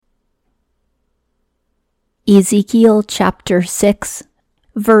Ezekiel chapter 6,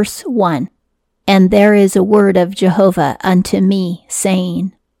 verse 1. And there is a word of Jehovah unto me,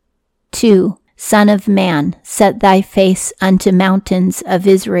 saying, 2. Son of man, set thy face unto mountains of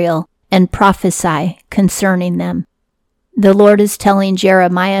Israel, and prophesy concerning them. The Lord is telling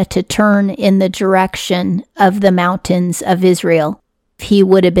Jeremiah to turn in the direction of the mountains of Israel. He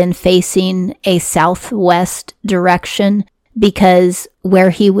would have been facing a southwest direction, because where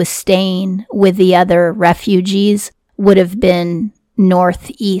he was staying with the other refugees would have been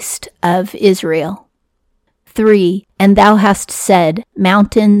northeast of Israel. 3. And thou hast said,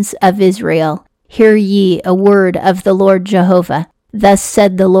 Mountains of Israel, hear ye a word of the Lord Jehovah. Thus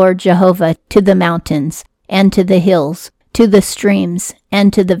said the Lord Jehovah to the mountains, and to the hills, to the streams,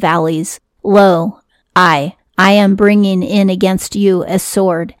 and to the valleys. Lo, I am bringing in against you a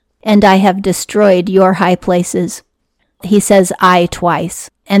sword, and I have destroyed your high places. He says I twice,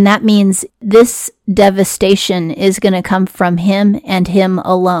 and that means this devastation is going to come from him and him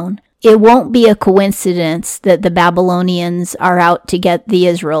alone. It won't be a coincidence that the Babylonians are out to get the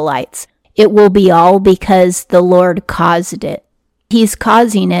Israelites. It will be all because the Lord caused it. He's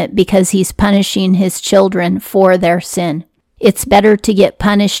causing it because he's punishing his children for their sin. It's better to get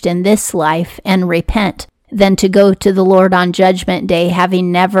punished in this life and repent than to go to the Lord on Judgment Day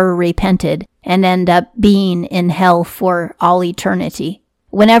having never repented and end up being in hell for all eternity.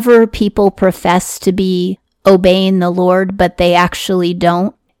 Whenever people profess to be obeying the Lord, but they actually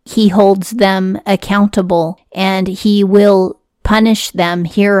don't, he holds them accountable, and he will punish them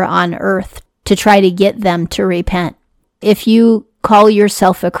here on earth to try to get them to repent. If you call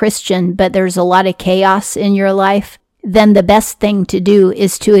yourself a Christian, but there's a lot of chaos in your life, then the best thing to do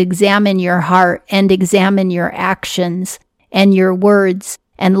is to examine your heart and examine your actions and your words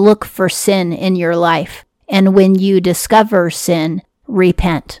and look for sin in your life. And when you discover sin,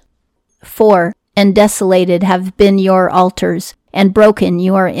 repent. 4. And desolated have been your altars, and broken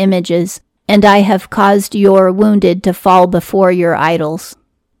your images, and I have caused your wounded to fall before your idols.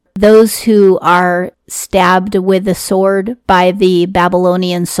 Those who are stabbed with a sword by the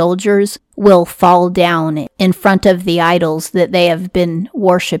Babylonian soldiers will fall down in front of the idols that they have been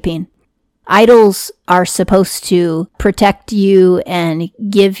worshiping. Idols are supposed to protect you and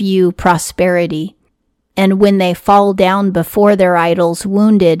give you prosperity. And when they fall down before their idols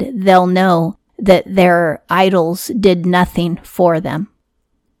wounded, they'll know that their idols did nothing for them.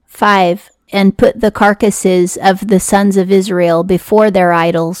 5. And put the carcasses of the sons of Israel before their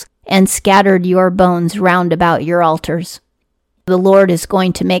idols, and scattered your bones round about your altars. The Lord is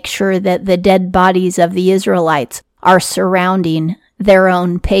going to make sure that the dead bodies of the Israelites are surrounding their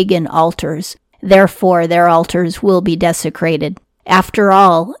own pagan altars. Therefore, their altars will be desecrated. After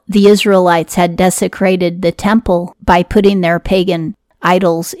all, the Israelites had desecrated the temple by putting their pagan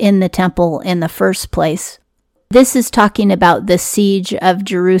idols in the temple in the first place. This is talking about the siege of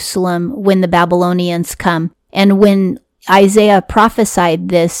Jerusalem when the Babylonians come. And when Isaiah prophesied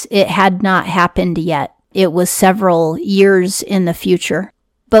this, it had not happened yet. It was several years in the future.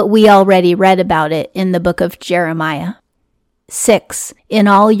 But we already read about it in the book of Jeremiah. 6. In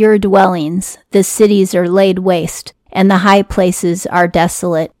all your dwellings, the cities are laid waste, and the high places are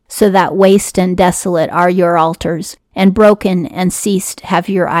desolate, so that waste and desolate are your altars, and broken and ceased have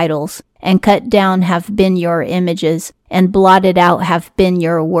your idols, and cut down have been your images, and blotted out have been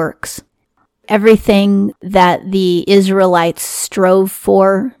your works. Everything that the Israelites strove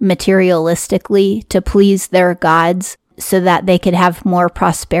for materialistically to please their gods so that they could have more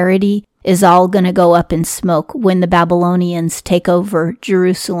prosperity is all going to go up in smoke when the Babylonians take over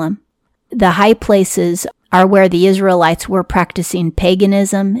Jerusalem. The high places are where the Israelites were practicing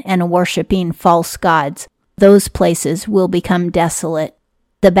paganism and worshiping false gods. Those places will become desolate.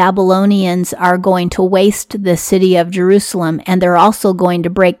 The Babylonians are going to waste the city of Jerusalem, and they're also going to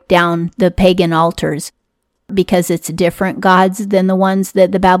break down the pagan altars because it's different gods than the ones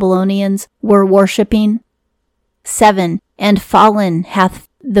that the Babylonians were worshiping. 7. And fallen hath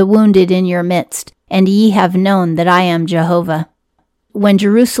the wounded in your midst, and ye have known that I am Jehovah. When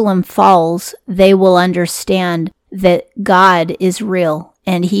Jerusalem falls, they will understand that God is real,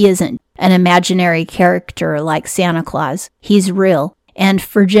 and he isn't an imaginary character like Santa Claus. He's real. And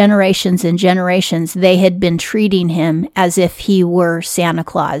for generations and generations, they had been treating him as if he were Santa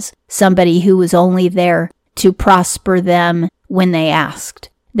Claus, somebody who was only there to prosper them when they asked.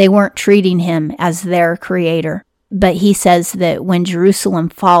 They weren't treating him as their creator. But he says that when Jerusalem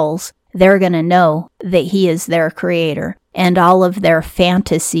falls, they're going to know that he is their creator, and all of their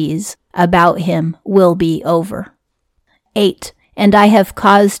fantasies about him will be over. 8. And I have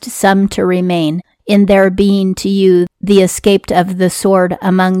caused some to remain, in their being to you the escaped of the sword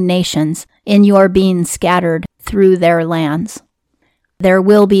among nations, in your being scattered through their lands. There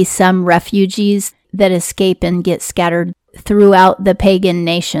will be some refugees that escape and get scattered throughout the pagan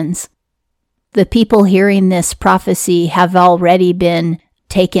nations. The people hearing this prophecy have already been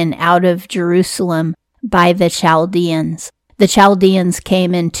taken out of Jerusalem by the Chaldeans. The Chaldeans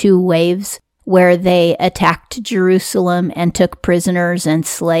came in 2 waves where they attacked Jerusalem and took prisoners and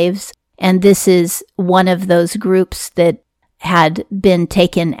slaves. And this is one of those groups that had been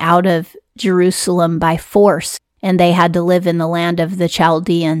taken out of Jerusalem by force, and they had to live in the land of the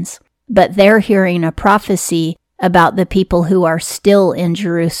Chaldeans. But they're hearing a prophecy about the people who are still in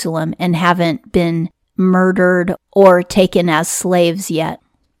Jerusalem and haven't been murdered or taken as slaves yet.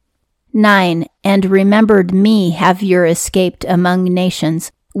 9. And remembered me have ye escaped among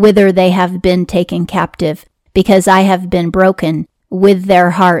nations, whither they have been taken captive, because I have been broken with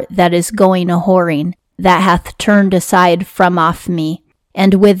their heart that is going a whoring, that hath turned aside from off me,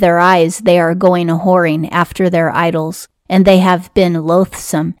 and with their eyes they are going a whoring after their idols, and they have been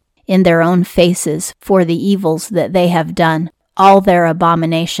loathsome in their own faces for the evils that they have done, all their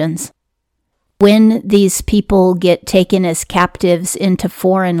abominations. When these people get taken as captives into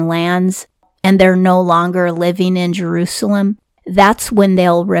foreign lands, and they're no longer living in Jerusalem, that's when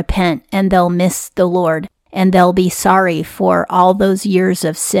they'll repent and they'll miss the Lord, and they'll be sorry for all those years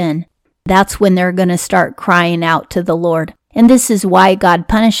of sin. That's when they're going to start crying out to the Lord. And this is why God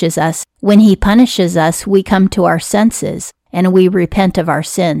punishes us. When He punishes us, we come to our senses, and we repent of our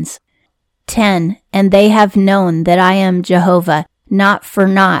sins. 10. And they have known that I am Jehovah. Not for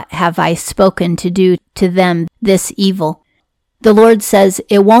naught have I spoken to do to them this evil. The Lord says,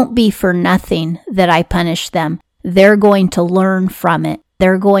 it won't be for nothing that I punish them. They're going to learn from it.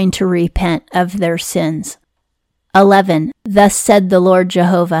 They're going to repent of their sins. 11. Thus said the Lord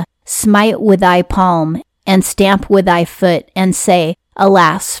Jehovah, smite with thy palm, and stamp with thy foot, and say,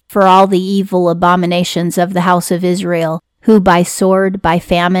 Alas, for all the evil abominations of the house of Israel, who by sword, by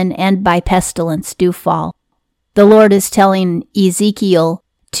famine, and by pestilence do fall. The Lord is telling Ezekiel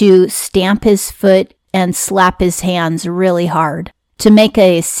to stamp his foot and slap his hands really hard, to make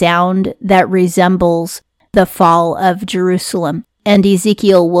a sound that resembles the fall of Jerusalem. And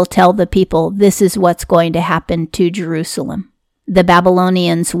Ezekiel will tell the people this is what's going to happen to Jerusalem. The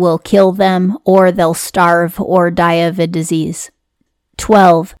Babylonians will kill them, or they'll starve or die of a disease.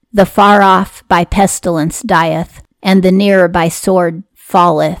 12. The far off by pestilence dieth, and the near by sword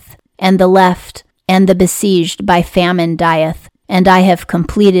falleth, and the left and the besieged by famine dieth, and I have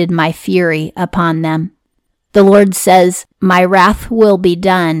completed my fury upon them. The Lord says, my wrath will be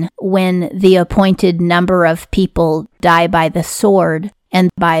done when the appointed number of people die by the sword and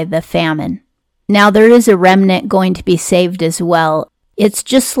by the famine. Now there is a remnant going to be saved as well. It's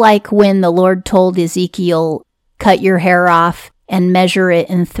just like when the Lord told Ezekiel, cut your hair off and measure it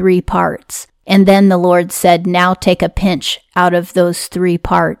in 3 parts. And then the Lord said, now take a pinch out of those 3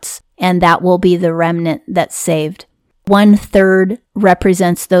 parts, and that will be the remnant that's saved. 1/3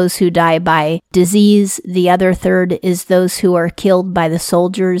 represents those who die by disease, the other third is those who are killed by the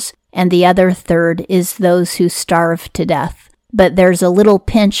soldiers, and the other third is those who starve to death. But there's a little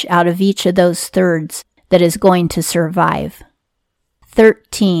pinch out of each of those thirds that is going to survive.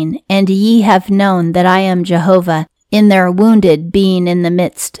 13. And ye have known that I am Jehovah, in their wounded being in the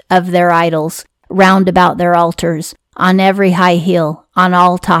midst of their idols, round about their altars, on every high hill, on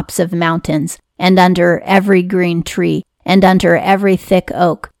all tops of mountains, and under every green tree, and under every thick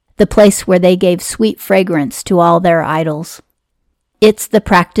oak, the place where they gave sweet fragrance to all their idols. It's the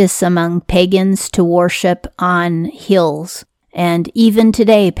practice among pagans to worship on hills, and even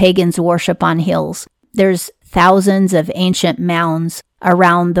today pagans worship on hills. There's thousands of ancient mounds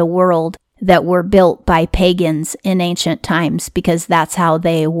around the world that were built by pagans in ancient times because that's how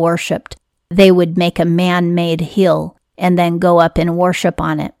they worshipped. They would make a man-made hill and then go up and worship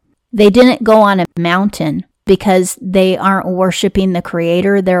on it. They didn't go on a mountain because they aren't worshiping the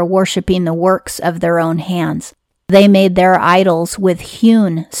Creator, they're worshiping the works of their own hands. They made their idols with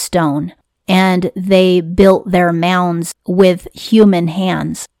hewn stone, and they built their mounds with human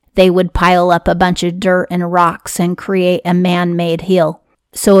hands. They would pile up a bunch of dirt and rocks and create a man-made hill.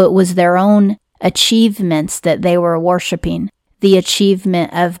 So it was their own achievements that they were worshiping. The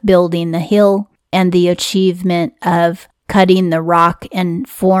achievement of building the hill and the achievement of cutting the rock and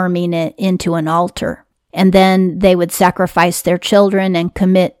forming it into an altar. And then they would sacrifice their children and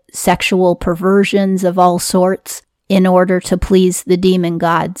commit sexual perversions of all sorts in order to please the demon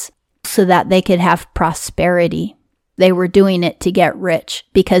gods so that they could have prosperity. They were doing it to get rich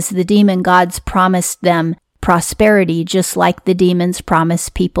because the demon gods promised them prosperity just like the demons promise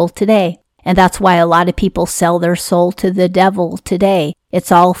people today. And that's why a lot of people sell their soul to the devil today.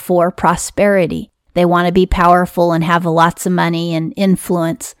 It's all for prosperity. They want to be powerful and have lots of money and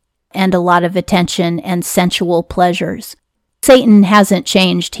influence and a lot of attention and sensual pleasures. Satan hasn't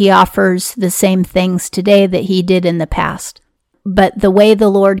changed. He offers the same things today that he did in the past. But the way the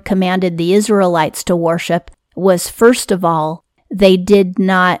Lord commanded the Israelites to worship was, first of all, they did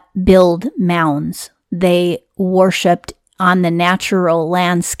not build mounds. They worshiped on the natural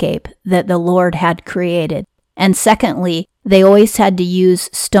landscape that the Lord had created. And secondly, they always had to use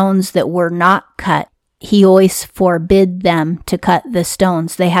stones that were not cut. He always forbid them to cut the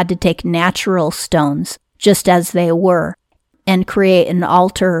stones. They had to take natural stones, just as they were, and create an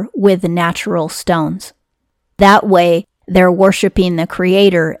altar with natural stones. That way, they're worshiping the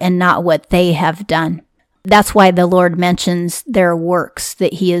Creator and not what they have done. That's why the Lord mentions their works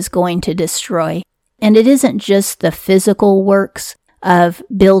that he is going to destroy. And it isn't just the physical works of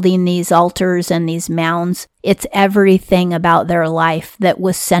building these altars and these mounds. It's everything about their life that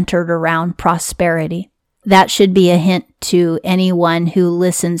was centered around prosperity. That should be a hint to anyone who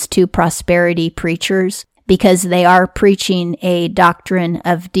listens to prosperity preachers, because they are preaching a doctrine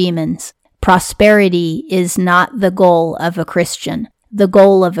of demons. Prosperity is not the goal of a Christian. The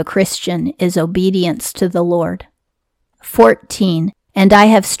goal of a Christian is obedience to the Lord. 14. And I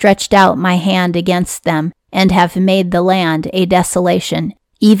have stretched out my hand against them, and have made the land a desolation,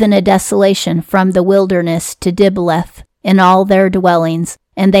 even a desolation from the wilderness to Diblath, in all their dwellings,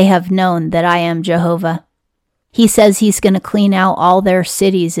 and they have known that I am Jehovah. He says he's going to clean out all their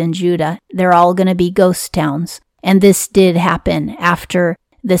cities in Judah. They're all going to be ghost towns. And this did happen after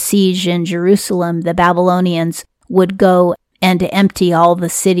the siege in Jerusalem. The Babylonians would go and empty all the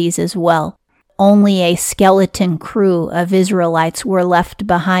cities as well. Only a skeleton crew of Israelites were left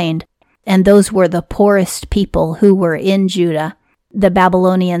behind, and those were the poorest people who were in Judah. The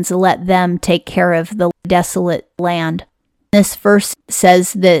Babylonians let them take care of the desolate land. This verse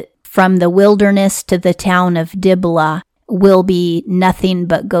says that from the wilderness to the town of Diblah will be nothing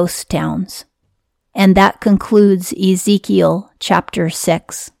but ghost towns. And that concludes Ezekiel chapter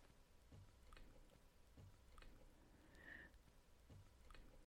 6.